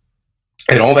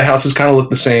 And all the houses kind of looked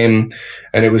the same,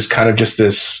 and it was kind of just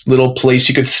this little place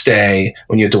you could stay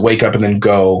when you had to wake up and then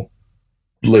go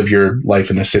live your life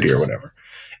in the city or whatever.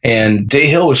 And Day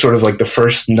Hill was sort of like the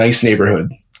first nice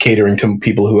neighborhood catering to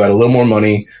people who had a little more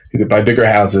money, who could buy bigger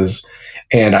houses.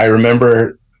 And I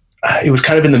remember it was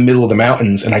kind of in the middle of the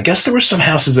mountains, and I guess there were some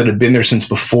houses that had been there since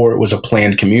before it was a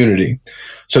planned community.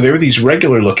 So there were these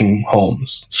regular looking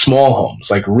homes, small homes,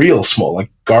 like real small,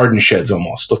 like garden sheds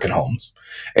almost looking homes.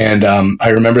 And I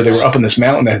remember they were up on this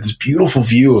mountain that had this beautiful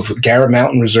view of Garrett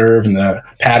Mountain Reserve and the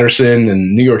Paterson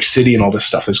and New York City and all this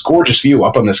stuff. This gorgeous view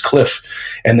up on this cliff.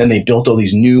 And then they built all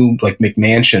these new like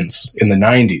McMansions in the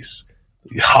 90s.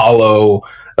 Hollow,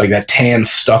 like that tan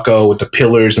stucco with the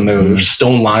pillars and the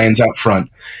stone lions out front.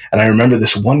 And I remember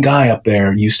this one guy up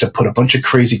there used to put a bunch of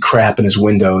crazy crap in his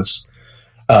windows.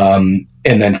 And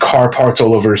then car parts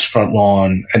all over his front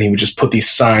lawn. And he would just put these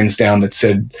signs down that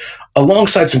said,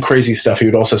 alongside some crazy stuff, he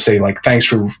would also say, like, thanks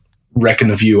for wrecking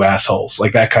the view, assholes.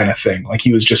 Like that kind of thing. Like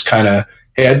he was just kind of,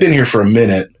 hey, I've been here for a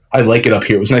minute. I like it up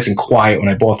here. It was nice and quiet when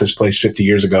I bought this place 50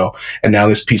 years ago. And now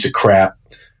this piece of crap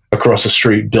across the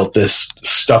street built this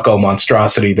stucco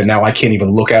monstrosity that now I can't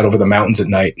even look out over the mountains at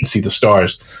night and see the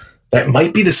stars. That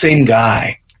might be the same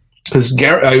guy. Because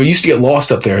I used to get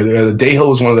lost up there. The Day Hill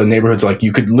was one of the neighborhoods, like,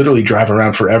 you could literally drive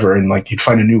around forever and, like, you'd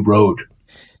find a new road.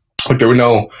 Like, there were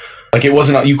no, like, it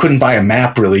wasn't, you couldn't buy a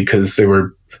map really because they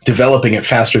were developing it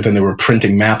faster than they were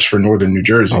printing maps for northern New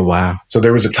Jersey. Oh, wow. So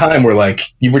there was a time where, like,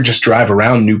 you would just drive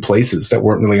around new places that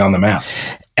weren't really on the map.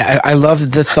 I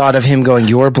love the thought of him going,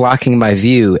 "You're blocking my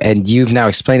view," and you've now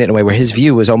explained it in a way where his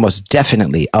view was almost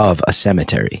definitely of a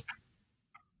cemetery.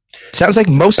 Sounds like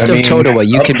most of Totowa,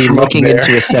 you could be looking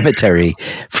into a cemetery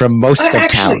from most of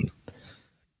town.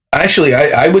 Actually,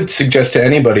 I would suggest to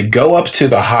anybody, go up to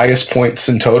the highest points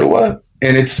in Totowa,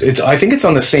 and it's I think it's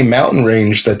on the same mountain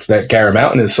range that Gara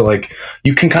Mountain is. So, like,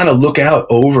 you can kind of look out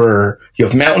over, you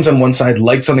have mountains on one side,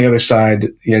 lights on the other side,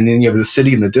 and then you have the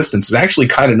city in the distance. It's actually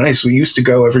kind of nice. We used to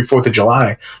go every 4th of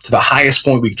July to the highest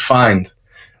point we could find,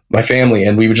 my family,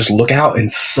 and we would just look out,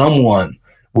 and someone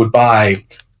would buy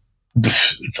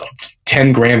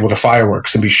 10 grand worth of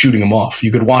fireworks and be shooting them off.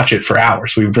 You could watch it for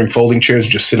hours. We would bring folding chairs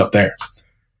and just sit up there.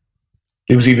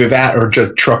 It was either that or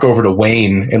just truck over to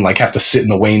Wayne and, like, have to sit in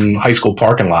the Wayne High School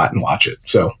parking lot and watch it.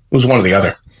 So it was one or the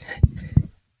other.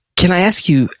 Can I ask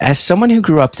you, as someone who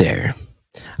grew up there,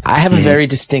 I have a very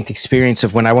distinct experience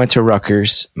of when I went to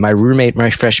Rutgers. My roommate my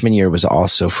freshman year was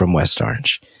also from West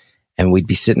Orange, and we'd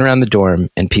be sitting around the dorm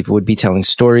and people would be telling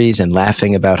stories and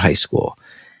laughing about high school.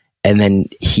 And then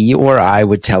he or I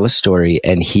would tell a story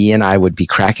and he and I would be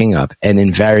cracking up, and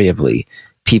invariably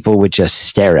people would just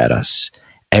stare at us.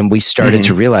 And we started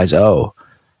to realize, oh,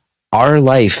 our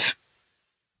life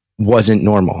wasn't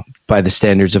normal by the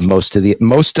standards of most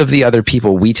of the other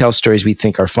people. We tell stories we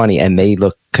think are funny and they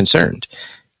look concerned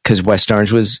because West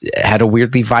Orange had a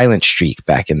weirdly violent streak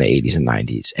back in the 80s and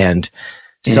 90s. And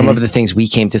some of the things we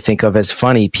came to think of as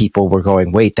funny, people were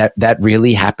going, wait, that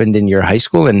really happened in your high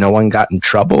school and no one got in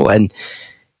trouble? And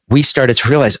we started to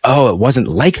realize, oh, it wasn't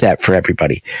like that for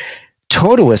everybody.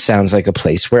 Totowa sounds like a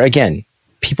place where, again,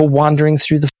 people wandering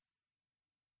through the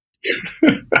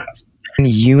in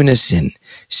unison,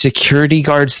 security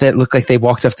guards that look like they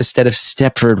walked off the set of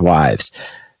Stepford Wives.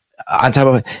 On top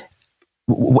of it,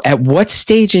 at what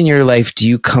stage in your life do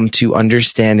you come to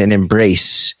understand and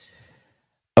embrace,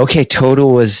 okay,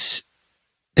 there's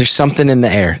something in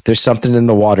the air, there's something in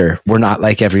the water, we're not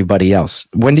like everybody else?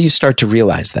 When do you start to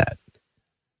realize that?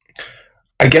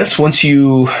 I guess once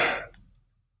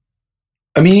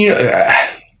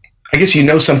I guess you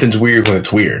know something's weird when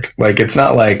it's weird. Like, it's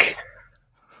not like,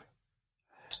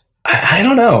 I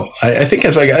don't know. I think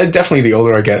as definitely the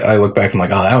older I get, I look back and I'm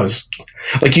like, oh, that was,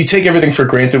 like, you take everything for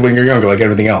granted when you're younger, like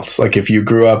everything else. Like, if you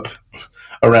grew up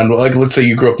around, like, let's say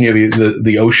you grew up near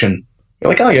the ocean,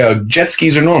 you're like, oh yeah, jet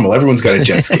skis are normal. Everyone's got a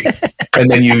jet ski. And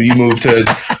then you move to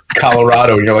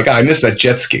Colorado and you're like, oh, I miss that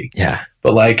jet ski. Yeah.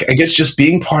 But, like, I guess just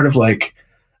being part of, like,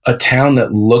 a town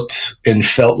that looked and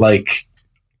felt like,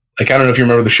 I don't know if you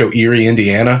remember the show Erie,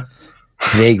 Indiana.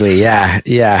 Vaguely, yeah.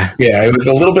 Yeah, it was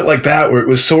a little bit like that, where it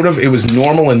was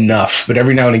normal enough, but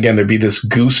every now and again there'd be this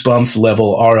Goosebumps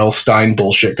level R.L. Stine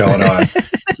bullshit going on.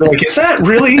 Like, is that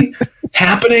really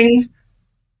happening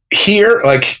here?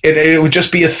 Like, it would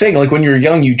just be a thing. Like, when you're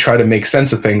young, you try to make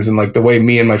sense of things, and, like, the way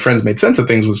me and my friends made sense of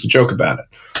things was to joke about it.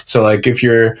 So, like,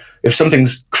 if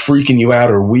something's freaking you out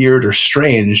or weird or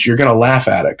strange, you're gonna laugh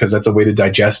at it because that's a way to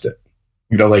digest it.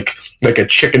 You know, like a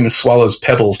chicken swallows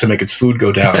pebbles to make its food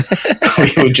go down.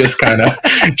 We would just kind of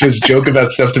just joke about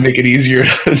stuff to make it easier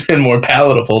and more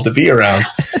palatable to be around.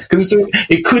 Because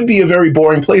it could be a very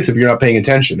boring place if you're not paying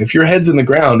attention. If your head's in the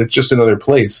ground, it's just another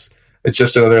place. It's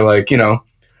just another, like,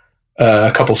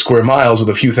 a couple square miles with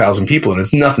a few thousand people, and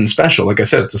it's nothing special. Like I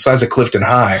said, it's the size of Clifton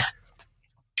High.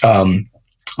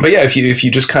 But yeah, if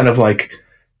you just kind of, like,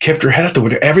 kept your head out the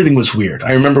window, everything was weird.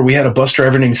 I remember we had a bus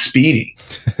driver named Speedy.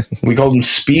 We called him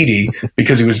Speedy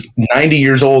because he was 90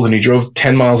 years old and he drove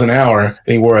 10 miles an hour, and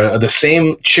he wore the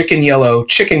same chicken yellow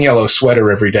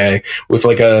sweater every day with,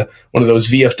 like, one of those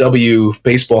VFW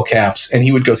baseball caps, and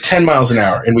he would go 10 miles an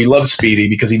hour. And we loved Speedy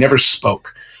because he never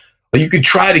spoke. Like, you could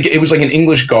try to it was like an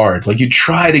English guard. Like, you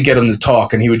try to get him to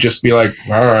talk and he would just be like,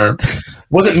 "Arr."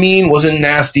 Wasn't mean, wasn't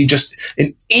nasty, just an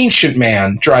ancient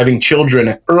man driving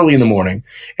children early in the morning.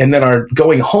 And then our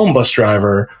going home bus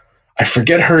driver, I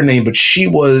forget her name, but she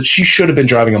should have been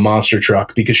driving a monster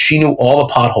truck because she knew all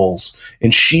the potholes,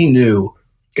 and she knew.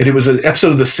 And it was an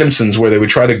episode of The Simpsons where they would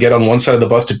try to get on one side of the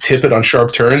bus to tip it on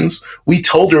sharp turns. We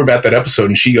told her about that episode,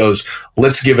 and she goes,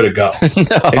 "Let's give it a go."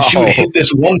 No. And she would hit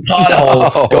this one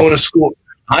pothole going to school.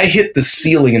 I hit the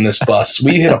ceiling in this bus.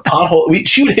 We hit a pothole.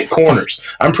 She would hit corners.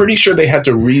 I'm pretty sure they had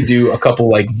to redo a couple,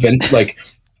 like,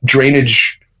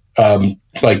 drainage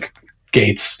like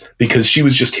gates, because she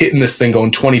was just hitting this thing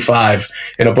going 25,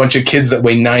 and a bunch of kids that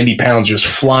weigh 90 pounds just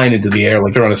flying into the air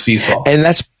like they're on a seesaw. And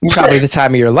that's probably the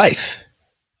time of your life.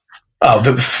 Oh,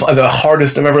 the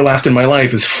hardest I've ever laughed in my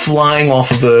life is flying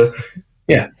off of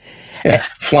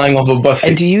flying off of a bus seat.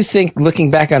 And do you think,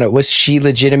 looking back on it, was she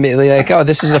legitimately like, oh,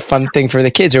 this is a fun thing for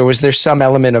the kids? Or was there some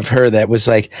element of her that was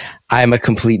like, I'm a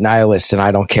complete nihilist and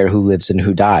I don't care who lives and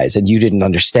who dies? And you didn't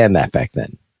understand that back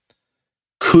then.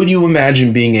 Could you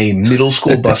imagine being a middle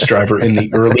school bus driver in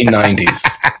the early 90s?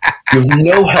 You have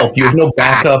no help. You have no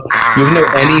backup. You have no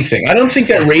anything. I don't think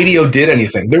that radio did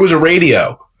anything. There was a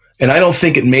radio, and I don't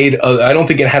think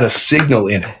it had a signal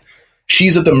in it.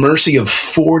 She's at the mercy of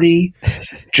 40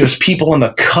 just people on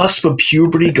the cusp of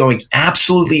puberty going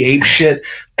absolutely apeshit,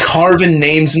 carving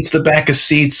names into the back of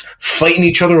seats, fighting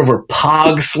each other over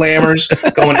pog slammers,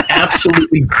 going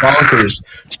absolutely bonkers.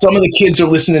 Some of the kids are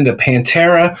listening to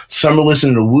Pantera, some are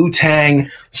listening to Wu-Tang,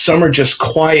 some are just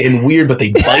quiet and weird, but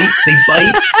they bite,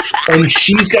 and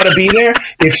she's got to be there.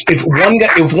 If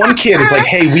one kid is like,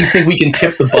 hey, we think we can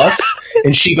tip the bus,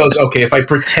 and she goes, okay, if I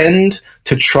pretend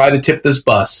to try to tip this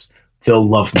bus, they'll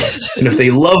love me. And if they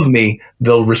love me,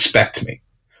 they'll respect me.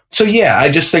 So yeah,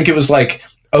 I just think it was like,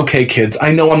 okay, kids,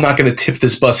 I know I'm not going to tip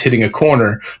this bus hitting a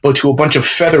corner, but to a bunch of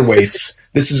featherweights,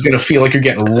 this is going to feel like you're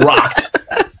getting rocked.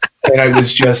 And I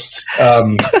was just,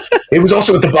 it was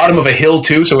also at the bottom of a hill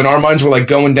too. So in our minds, we're like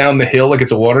going down the hill like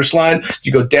it's a water slide.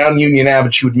 You go down Union Ave,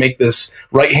 and she would make this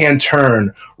right-hand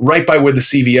turn right by where the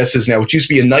CVS is now, which used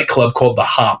to be a nightclub called The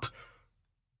Hop.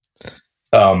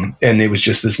 And it was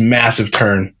just this massive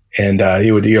turn. And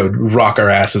he would rock our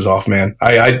asses off, man.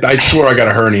 I swore I got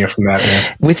a hernia from that,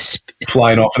 man.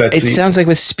 Flying off of that seat. It sounds like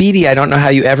with Speedy, I don't know how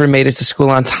you ever made it to school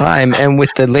on time. And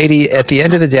with the lady at the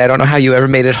end of the day, I don't know how you ever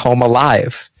made it home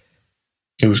alive.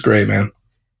 It was great, man.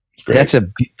 Great. That's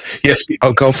yes.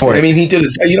 Oh, go for it. I mean, he did.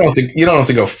 You don't have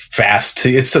to go fast.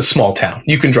 It's a small town.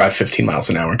 You can drive 15 miles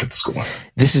an hour and get to school.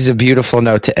 This is a beautiful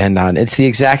note to end on. It's the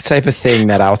exact type of thing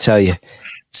that I'll tell you.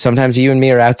 Sometimes you and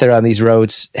me are out there on these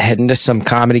roads, heading to some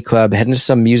comedy club, heading to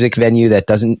some music venue that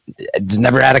it's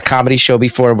never had a comedy show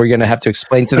before. We're going to have to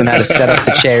explain to them how to set up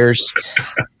the chairs,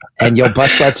 and you'll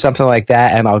bust out something like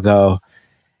that, and I'll go,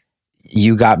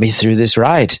 you got me through this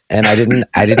ride. And I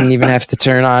didn't even have to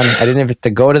turn on. I didn't have to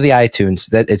go to the iTunes.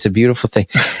 That it's a beautiful thing.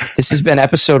 This has been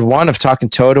episode 1 of Talkin'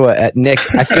 Totowa. Nick,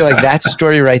 I feel like that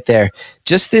story right there,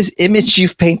 just this image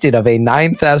you've painted of a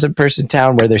 9,000 person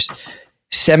town where there's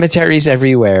cemeteries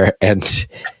everywhere and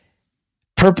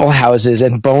purple houses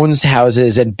and bones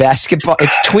houses and basketball.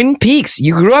 It's Twin Peaks.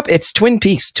 You grew up, it's Twin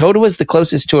Peaks. Totowa is the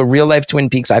closest to a real life Twin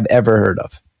Peaks I've ever heard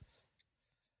of.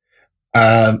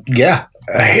 Yeah,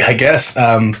 I guess.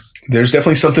 There's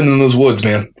definitely something in those woods,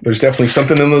 man. There's definitely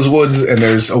something in those woods, and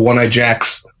there's a One-Eyed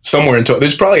Jacks somewhere in Totowa.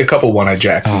 There's probably a couple One-Eyed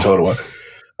Jacks in Totowa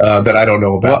that I don't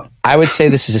know about. Well, I would say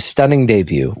this is a stunning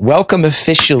debut. Welcome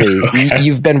officially.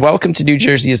 You've been welcome to New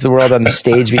Jersey is the World on the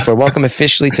stage before. Welcome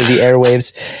officially to the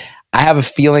airwaves. I have a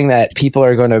feeling that people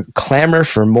are going to clamor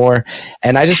for more.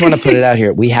 And I just want to put it out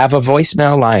here. We have a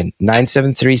voicemail line,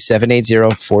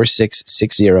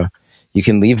 973-780-4660. You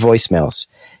can leave voicemails.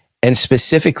 And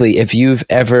specifically, if you've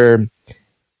ever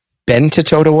been to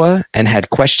Totowa and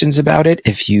had questions about it,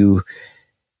 if you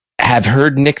have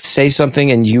heard Nick say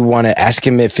something and you want to ask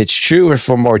him if it's true or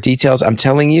for more details, I'm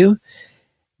telling you,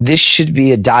 this should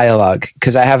be a dialogue,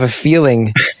 because I have a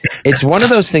feeling it's one of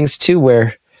those things too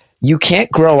where you can't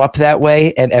grow up that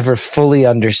way and ever fully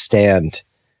understand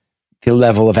the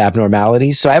level of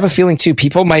abnormalities. So I have a feeling too,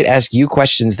 people might ask you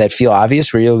questions that feel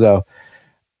obvious where you'll go,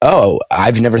 oh,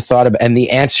 I've never thought of, and the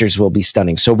answers will be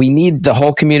stunning. So we need the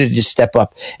whole community to step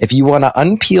up. If you want to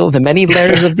unpeel the many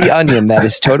layers of the onion that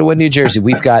is Totowa, New Jersey,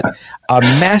 we've got a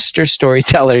master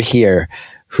storyteller here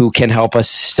who can help us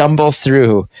stumble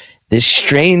through this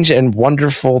strange and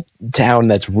wonderful town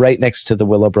that's right next to the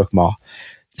Willowbrook Mall.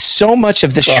 So much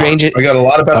of the strangest... I got a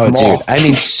lot about the mall. Dude, I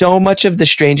mean, so much of the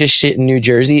strangest shit in New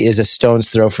Jersey is a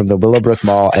stone's throw from the Willowbrook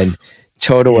Mall, and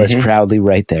Totowa is proudly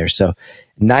right there. So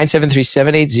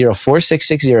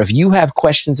 973-780-4660. If you have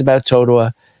questions about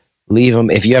Totowa, leave them.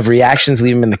 If you have reactions,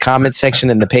 leave them in the comment section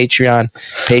in the Patreon,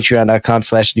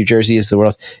 patreon.com/New Jersey is the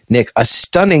world. Nick, a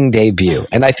stunning debut.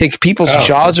 And I think people's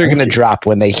jaws are going to drop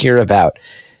when they hear about.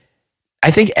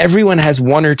 I think everyone has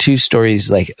one or two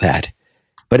stories like that.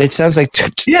 But it sounds like...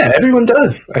 yeah, everyone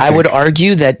does. I would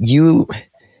argue that you,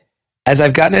 as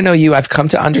I've gotten to know you, I've come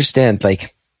to understand,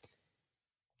 like,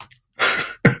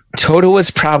 Totowa is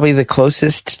probably the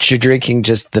closest to drinking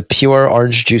just the pure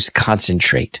orange juice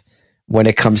concentrate when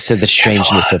it comes to the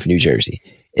strangeness of New Jersey.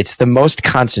 It's the most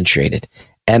concentrated.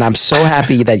 And I'm so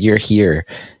happy that you're here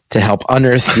to help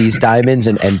unearth these diamonds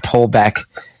and pull back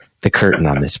the curtain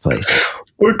on this place.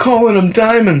 We're calling them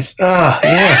diamonds.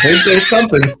 There's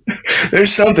something.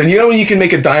 There's something. You know when you can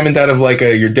make a diamond out of like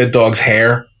your dead dog's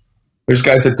hair? There's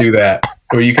guys that do that.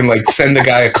 Or you can like send a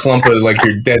guy a clump of like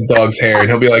your dead dog's hair, and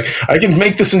he'll be like, "I can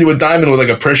make this into a diamond with like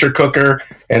a pressure cooker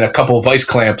and a couple of vice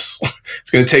clamps. It's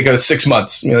going to take us 6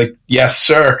 months." And you're like, "Yes,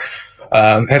 sir."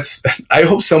 I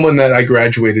hope someone that I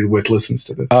graduated with listens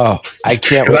to this. Oh, I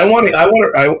can't.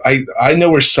 I know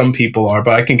where some people are,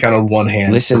 but I can count on one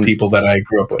hand for people that I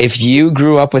grew up with. If you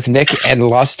grew up with Nick and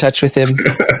lost touch with him,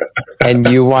 and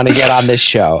you want to get on this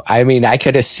show, I mean, I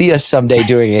could see us someday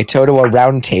doing a Totowa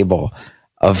roundtable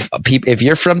of people. If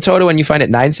you're from Totowa and you find it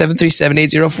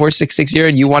 973-780-4660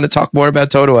 and you want to talk more about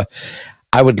Totowa,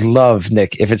 I would love,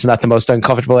 Nick, if it's not the most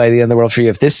uncomfortable idea in the world for you,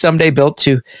 if this someday built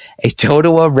to a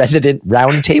Totowa resident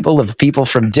roundtable of people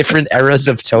from different eras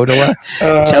of Totowa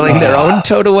telling their own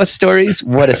Totowa stories,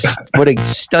 what a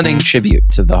stunning tribute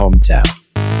to the hometown.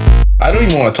 I don't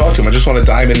even want to talk to them. I just want a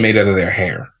diamond made out of their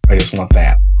hair. I just want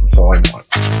that. That's all I want.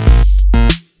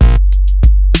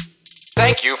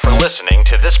 Thank you for listening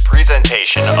to this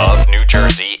presentation of New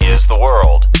Jersey is the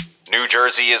World. New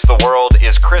Jersey is the World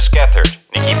is Chris Gethard,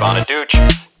 Nikki Bonaduce,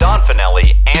 Don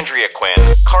Finelli, Andrea Quinn,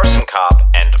 Carson Kopp,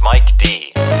 and Mike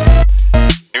D.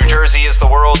 New Jersey is the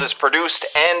World is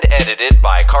produced and edited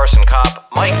by Carson Kopp,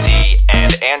 Mike D,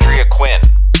 and Andrea Quinn.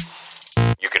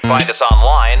 You can find us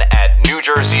online at New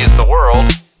Jersey is the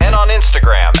World and on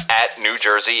Instagram at New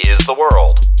Jersey is the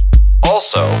World.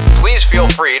 Also, please feel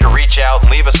free to reach out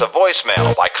and leave us a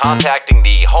voicemail by contacting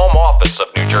the home office of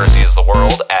New Jersey is the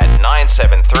World at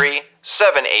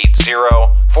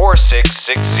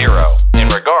 973-780-4660 in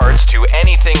regards to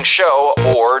anything show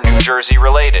or New Jersey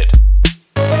related.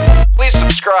 Please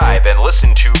subscribe and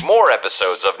listen to more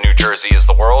episodes of New Jersey is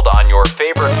the World on your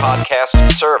favorite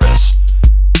podcast service.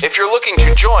 If you're looking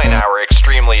to join our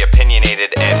extremely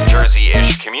opinionated and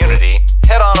Jersey-ish community,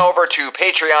 head on over to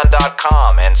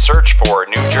patreon.com and search for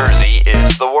New Jersey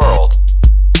is the World.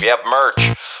 We have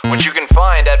merch, which you can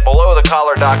find at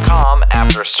belowthecollar.com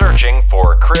after searching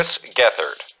for Chris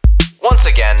Gethard. Once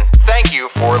again, thank you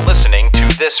for listening to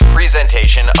this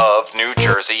presentation of New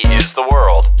Jersey is the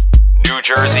World. New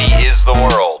Jersey is the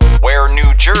World, where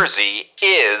New Jersey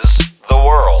is the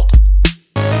world.